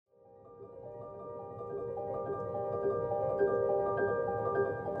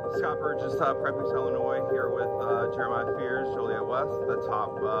Scott Burgess, Prepping Illinois, here with Jeremiah Fears, Joliet West, the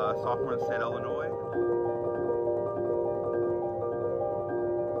top sophomore in the state of Illinois.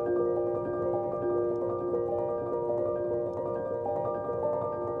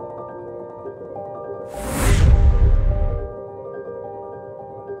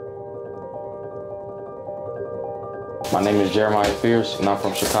 My name is Jeremiah Fears, and I'm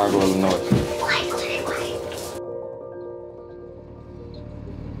from Chicago, Illinois.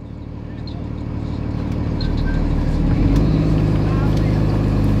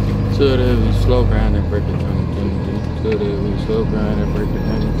 Should we slow grind and break it down? Should we slow grind and break it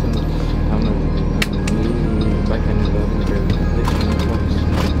down? I'm not back in the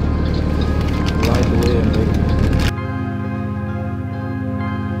light the way and make it.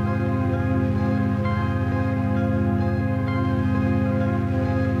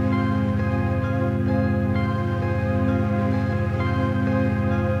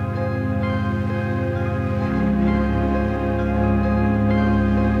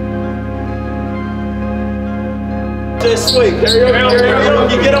 This way, carry on,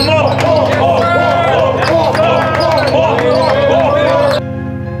 you get them all.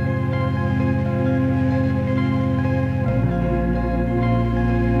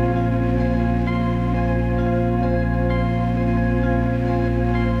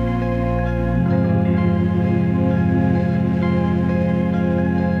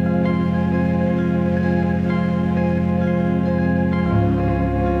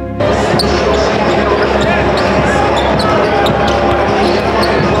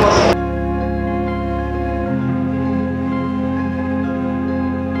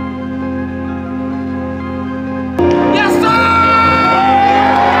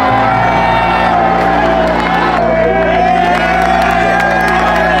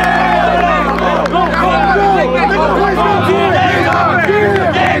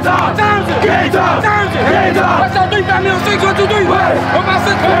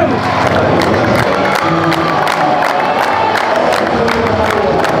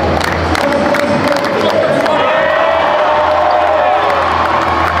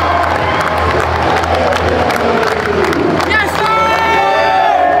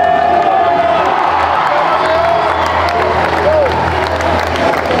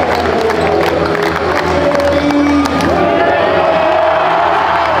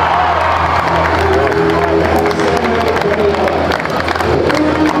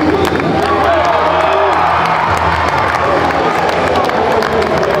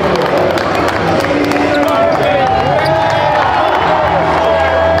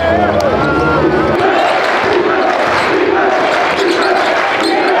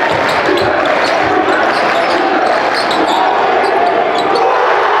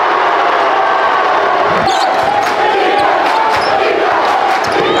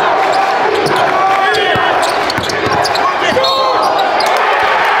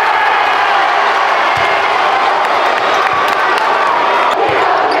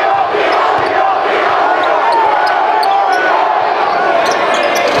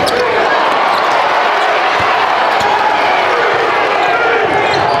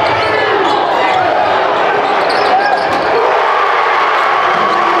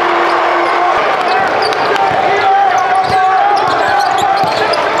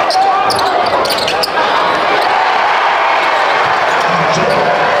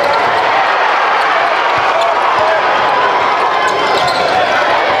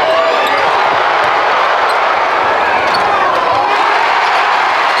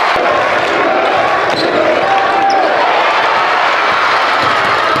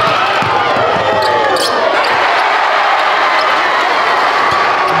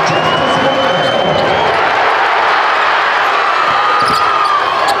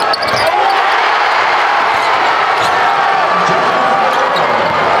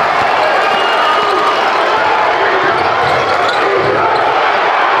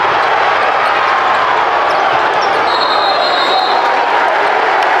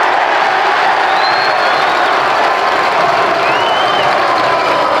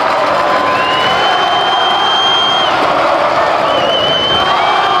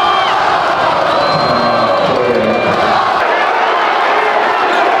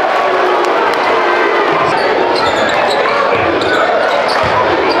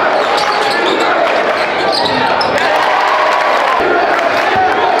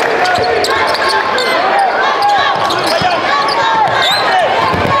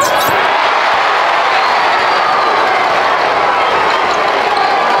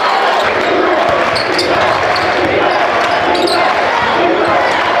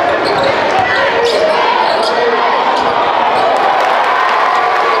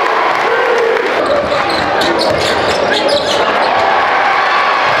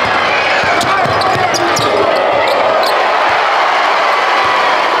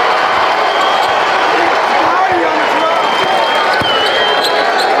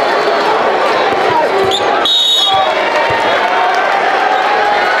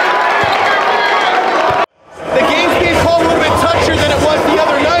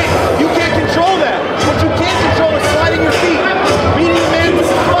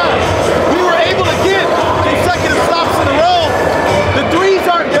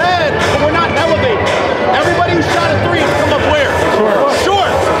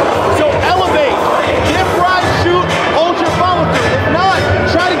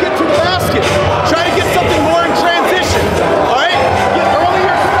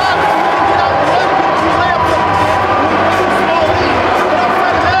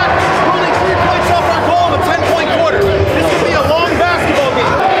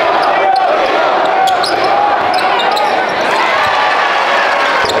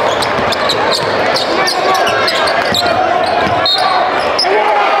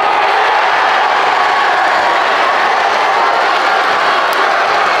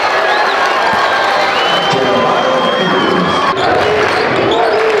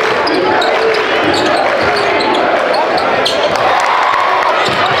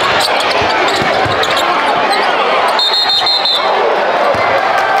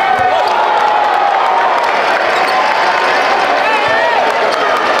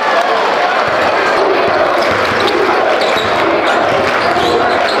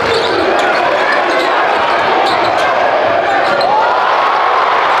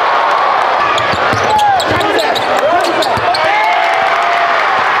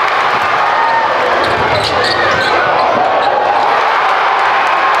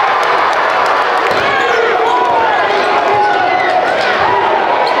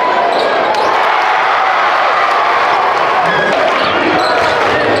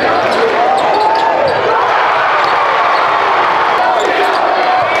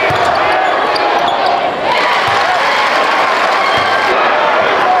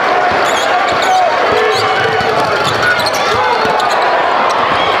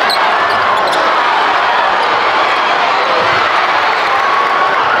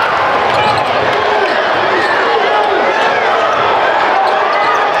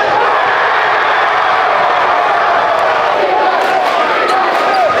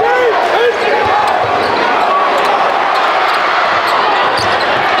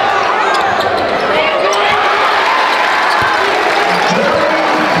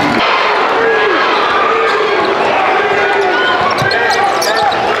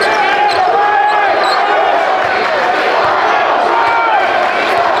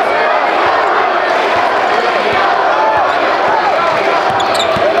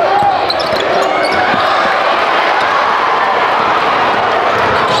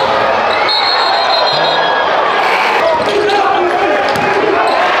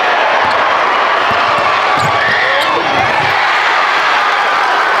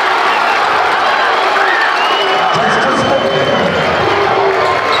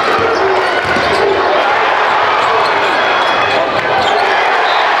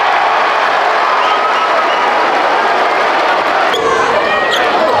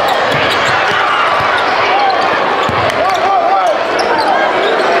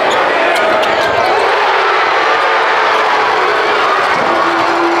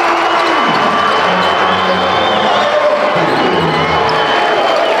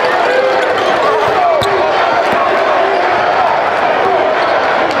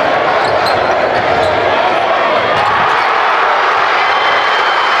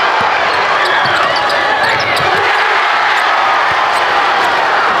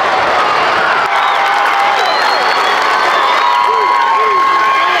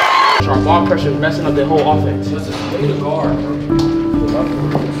 off pressure is messing up their whole offense.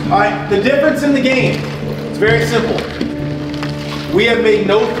 All right, the difference in the game, it's very simple. We have made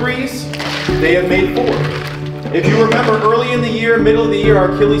no threes, they have made 4. If you remember early in the year, middle of the year,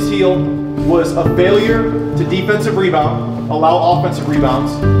 our Achilles heel was a failure to defensive rebound, allow offensive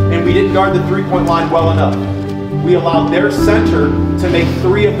rebounds, and we didn't guard the three-point line well enough. We allowed their center to make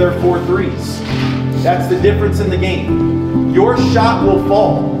 3 of their 4 threes. That's the difference in the game. Your shot will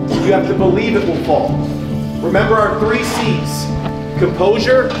fall. You have to believe it will fall. Remember our 3 C's: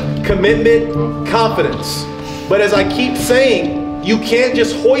 composure, commitment, confidence. But as I keep saying, you can't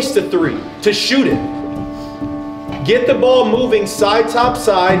just hoist a 3 to shoot it. Get the ball moving side, top,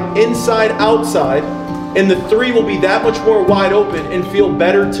 side, inside, outside, and the 3 will be that much more wide open and feel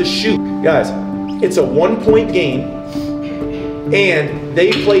better to shoot. Guys, it's a 1-point game, and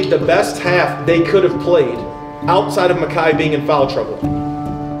they played the best half they could have played outside of Mackay being in foul trouble.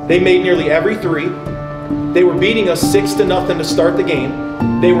 They made nearly every 3. They were beating us 6-0 to start the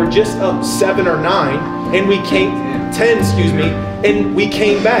game. They were just up 7 or 9, and we came 10, and we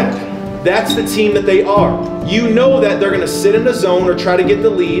came back. That's the team that they are. You know that they're going to sit in the zone or try to get the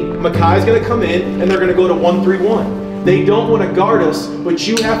lead. Mackay's going to come in, and they're going to go to 1-3-1. They don't want to guard us, but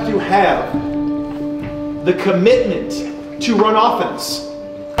you have to have the commitment to run offense.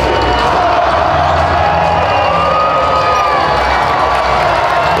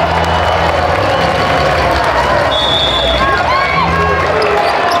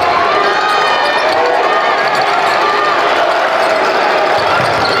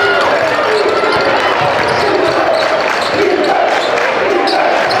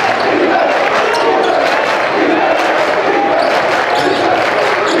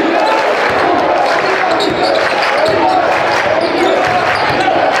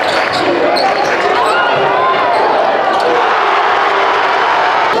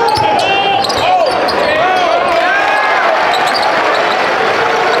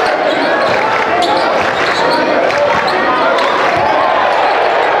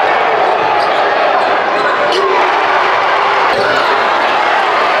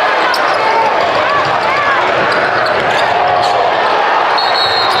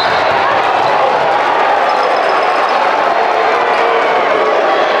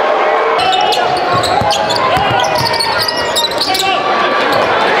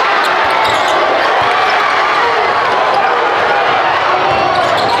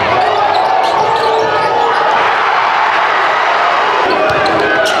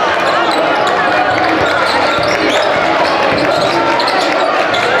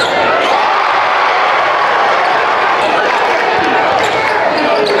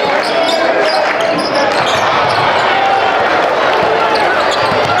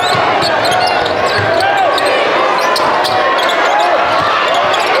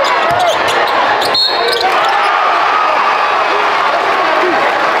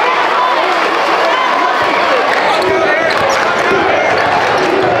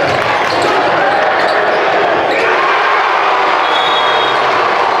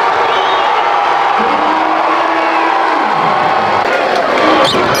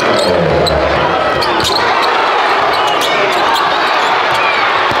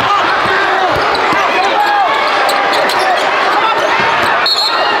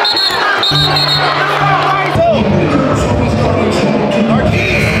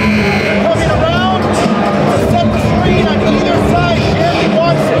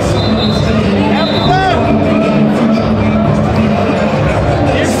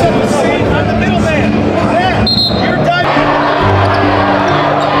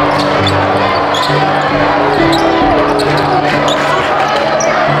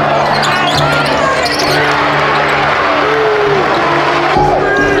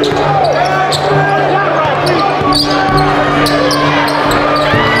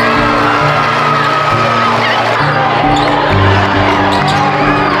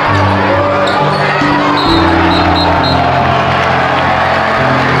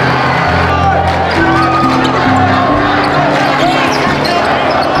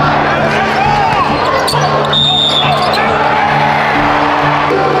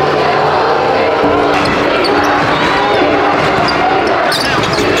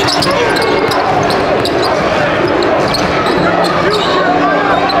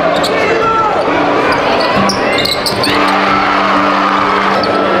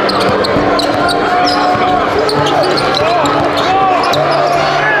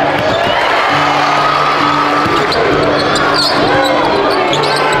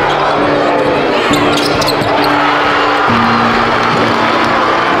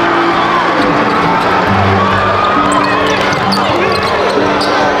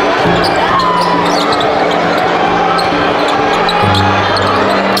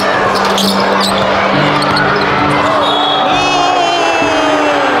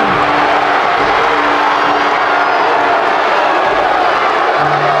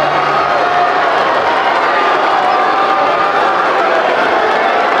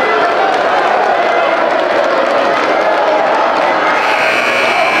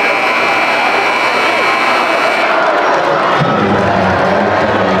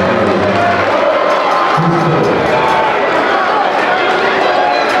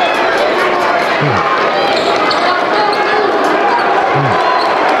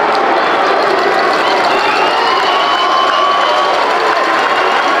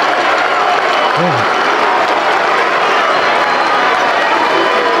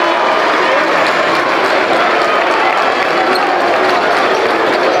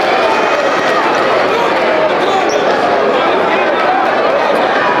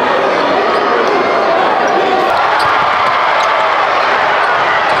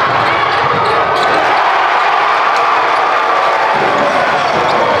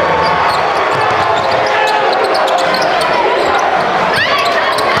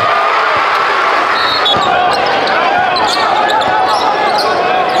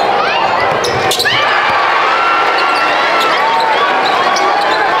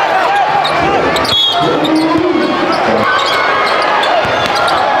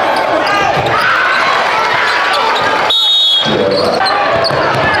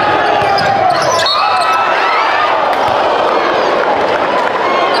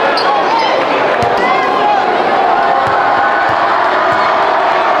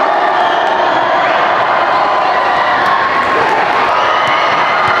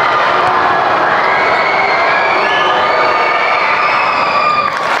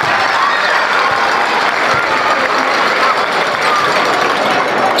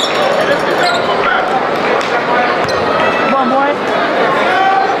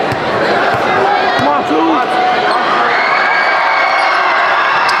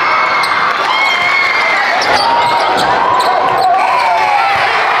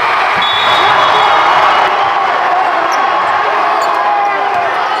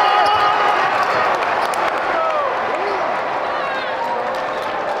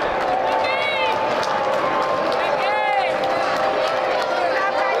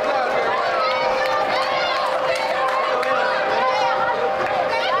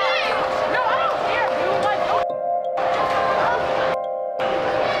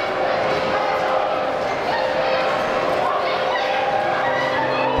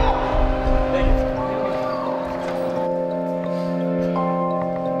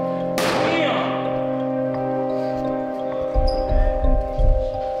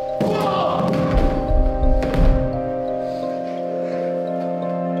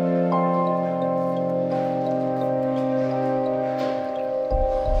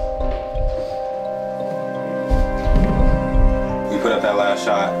 That last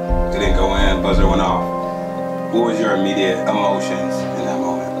shot, it didn't go in, buzzer went off. What was your immediate emotions in that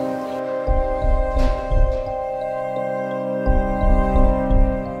moment?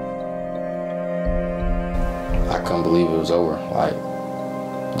 I couldn't believe it was over. Like,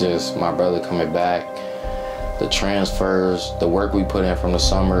 just my brother coming back, the transfers, the work we put in from the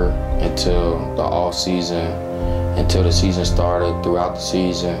summer until the off season, until the season started, throughout the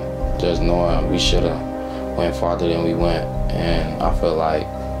season, just knowing we should have went farther than we went. And I feel like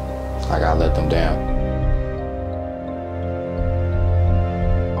I let them down.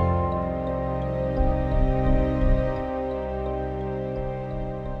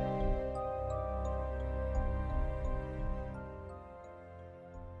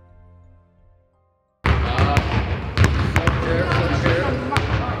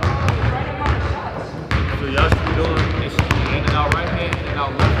 So y'all should be doing this in and out right hand, in and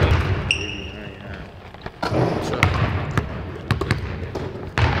out left hand.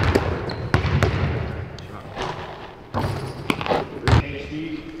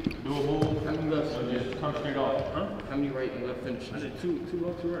 Do a move, how many left? So just come straight off. Huh? How many right and left finishes? I did two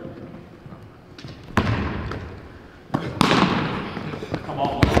left, two right. Come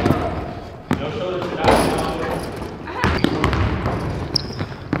on. No shoulders to that.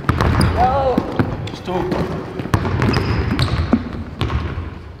 Just two.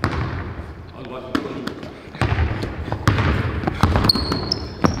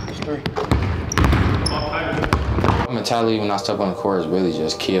 Mentality when I step on the court is really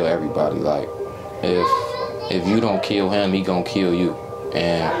just kill everybody. Like, if you don't kill him, he gonna kill you.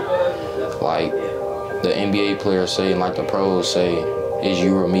 And like the NBA players say, and like the pros say, it's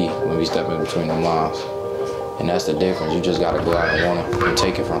you or me when we step in between them lines. And that's the difference. You just gotta go out and want it and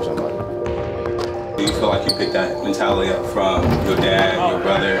take it from somebody. Do you feel like you picked that mentality up from your dad, your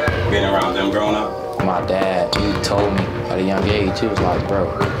brother, being around them growing up? My dad, he told me at a young age, he was like, bro,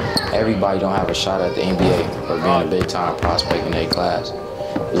 everybody don't have a shot at the NBA or being a big-time prospect in their class.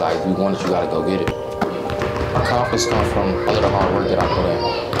 Like, if you want it, you gotta go get it. My confidence comes from all of the hard work that I put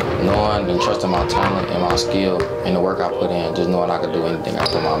in. Knowing and trusting my talent and my skill and the work I put in, just knowing I could do anything I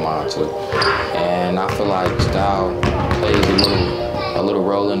put my mind to. And I feel like style plays a little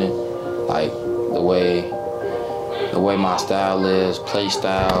role in it. Like, the way the way my style is, play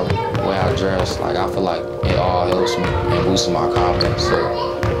style, the way I dress. Like, I feel like it all helps me and boosts my confidence.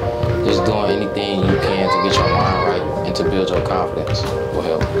 So just doing anything you can to get your mind right and to build your confidence will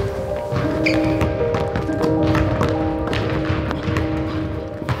help.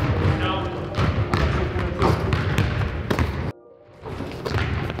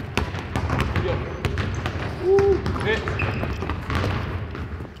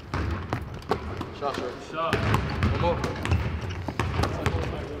 Shot. One more.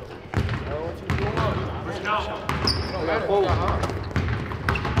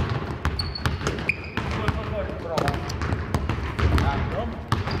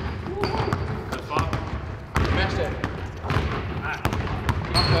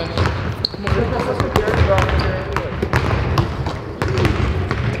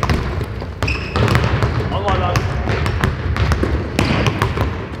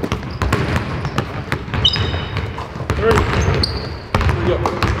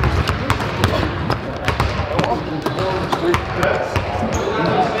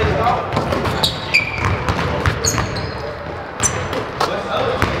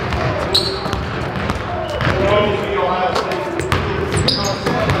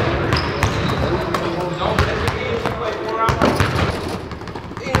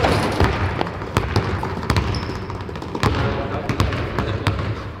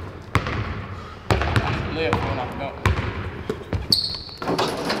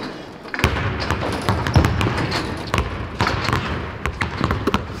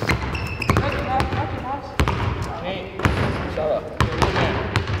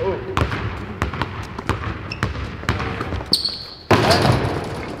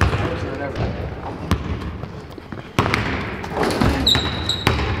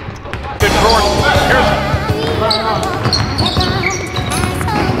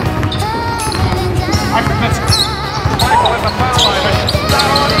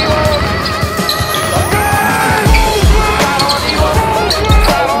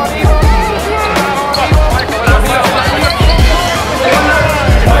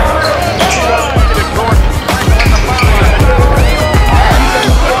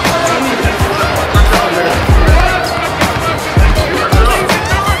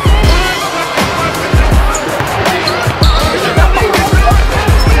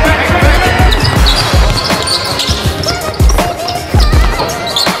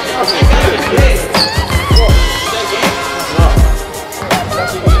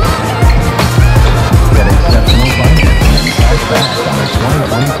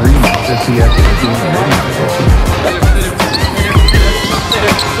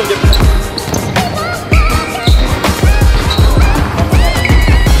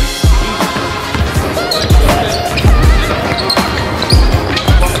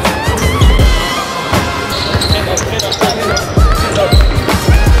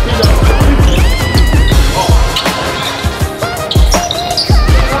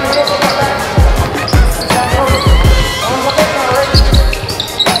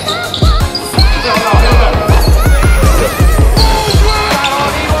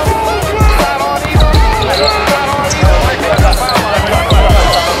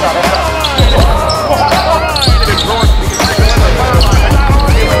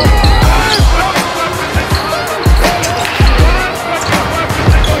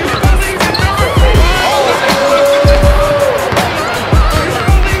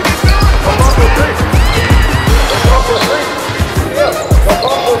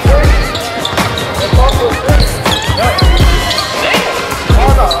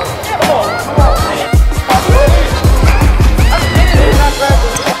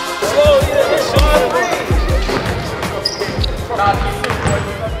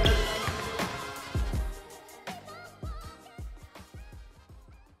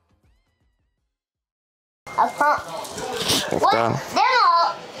 A pump. What?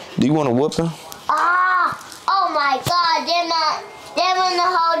 Demo. Do you want a whooping? Oh my God, they're in the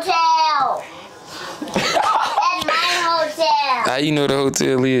hotel. That's my hotel. How you know the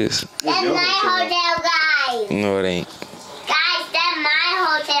hotel is? That's my hotel, guys. No, it ain't. Guys, that's my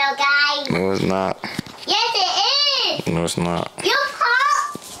hotel, guys. No, it's not. Yes, it is. No, it's not. You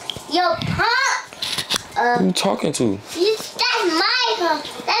pump. You pump. Who you talking to? That's my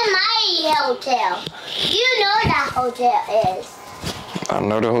hotel. You know that hotel is. I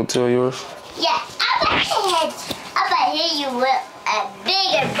know the hotel yours? Yeah, I bet hit you with a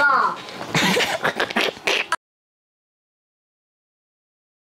bigger bomb.